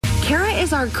Kara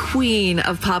is our queen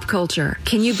of pop culture.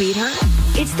 Can you beat her?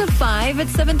 It's the 5 at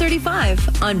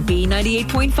 7:35 on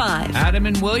B98.5. Adam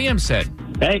and Williamson.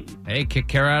 Hey. Hey, kick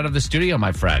Kara out of the studio,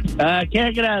 my friend.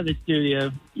 Can't get out of the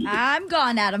studio. I'm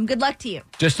gone, Adam. Good luck to you.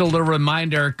 Just a little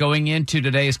reminder, going into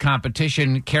today's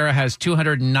competition, Kara has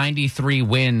 293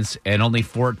 wins and only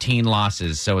 14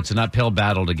 losses, so it's an uphill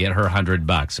battle to get her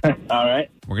 $100. All right.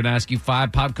 We're going to ask you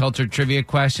 5 pop culture trivia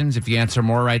questions. If you answer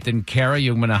more right than Kara,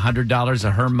 you win $100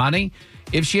 of her money.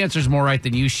 If she answers more right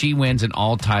than you, she wins and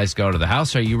all ties go to the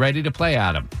house. Are you ready to play,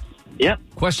 Adam? Yep.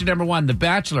 Question number 1. The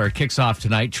Bachelor kicks off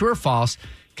tonight. True or false?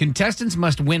 Contestants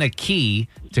must win a key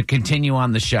to continue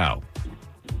on the show.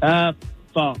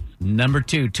 False. Number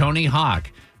 2. Tony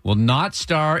Hawk will not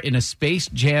star in a Space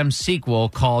Jam sequel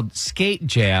called Skate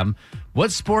Jam.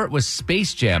 What sport was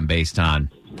Space Jam based on?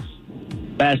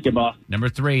 Basketball. Number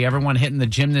 3. Everyone hitting the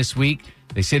gym this week.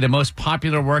 They say the most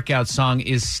popular workout song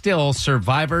is still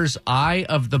Survivor's Eye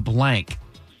of the Blank.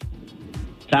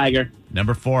 Tiger.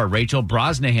 Number 4, Rachel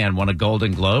Brosnahan won a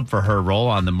Golden Globe for her role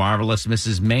on The Marvelous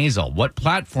Mrs. Maisel. What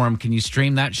platform can you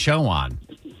stream that show on?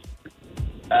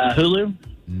 Hulu.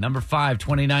 Number 5,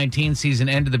 2019 season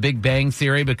ended The Big Bang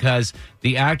Theory because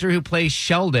the actor who plays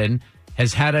Sheldon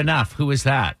has had enough. Who is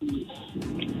that?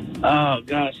 Oh,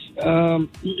 gosh.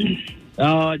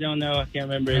 I don't know. I can't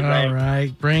remember his name. All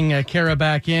right. Bring Kara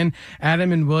back in.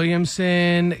 Adam and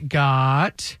Williamson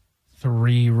got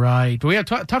 3 right. But we have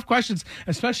tough questions,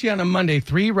 especially on a Monday.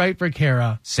 3 right for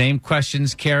Kara. Same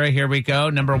questions, Kara. Here we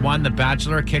go. Number 1, The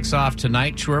Bachelor kicks off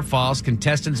tonight. True or false?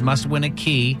 Contestants must win a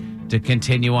key to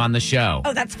continue on the show.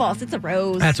 Oh, that's false. It's a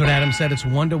rose. That's what Adam said. It's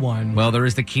 1-1. Well, there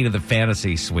is the key to the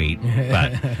fantasy suite.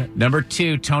 But number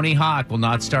 2, Tony Hawk will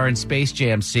not star in Space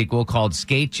Jam sequel called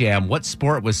Skate Jam. What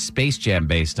sport was Space Jam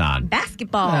based on?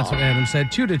 Basketball. That's what Adam said.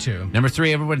 2-2. Number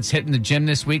 3, everyone's hitting the gym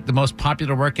this week. The most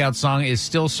popular workout song is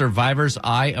still Survivor's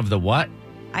Eye of the what?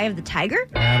 Eye of the Tiger?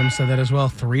 Adam said that as well.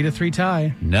 3-3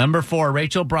 tie. Number 4,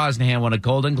 Rachel Brosnahan won a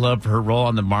Golden Globe for her role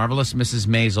on The Marvelous Mrs.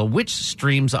 Maisel. Which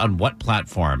streams on what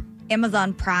platform?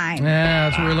 Amazon Prime. Yeah,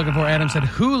 that's what we were looking for. Adam said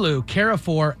Hulu. Kara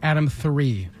 4, Adam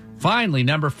 3. Finally,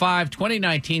 number 5,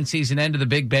 2019 season end of The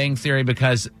Big Bang Theory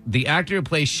because the actor who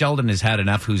plays Sheldon has had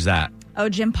enough. Who's that? Oh,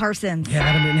 Jim Parsons. Yeah,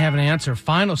 Adam didn't have an answer.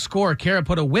 Final score, Kara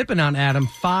put a whipping on Adam,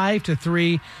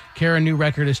 5-3. Kara, new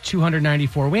record is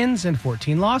 294 wins and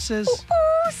 14 losses.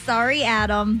 Ooh, sorry,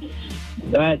 Adam.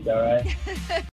 That's all right.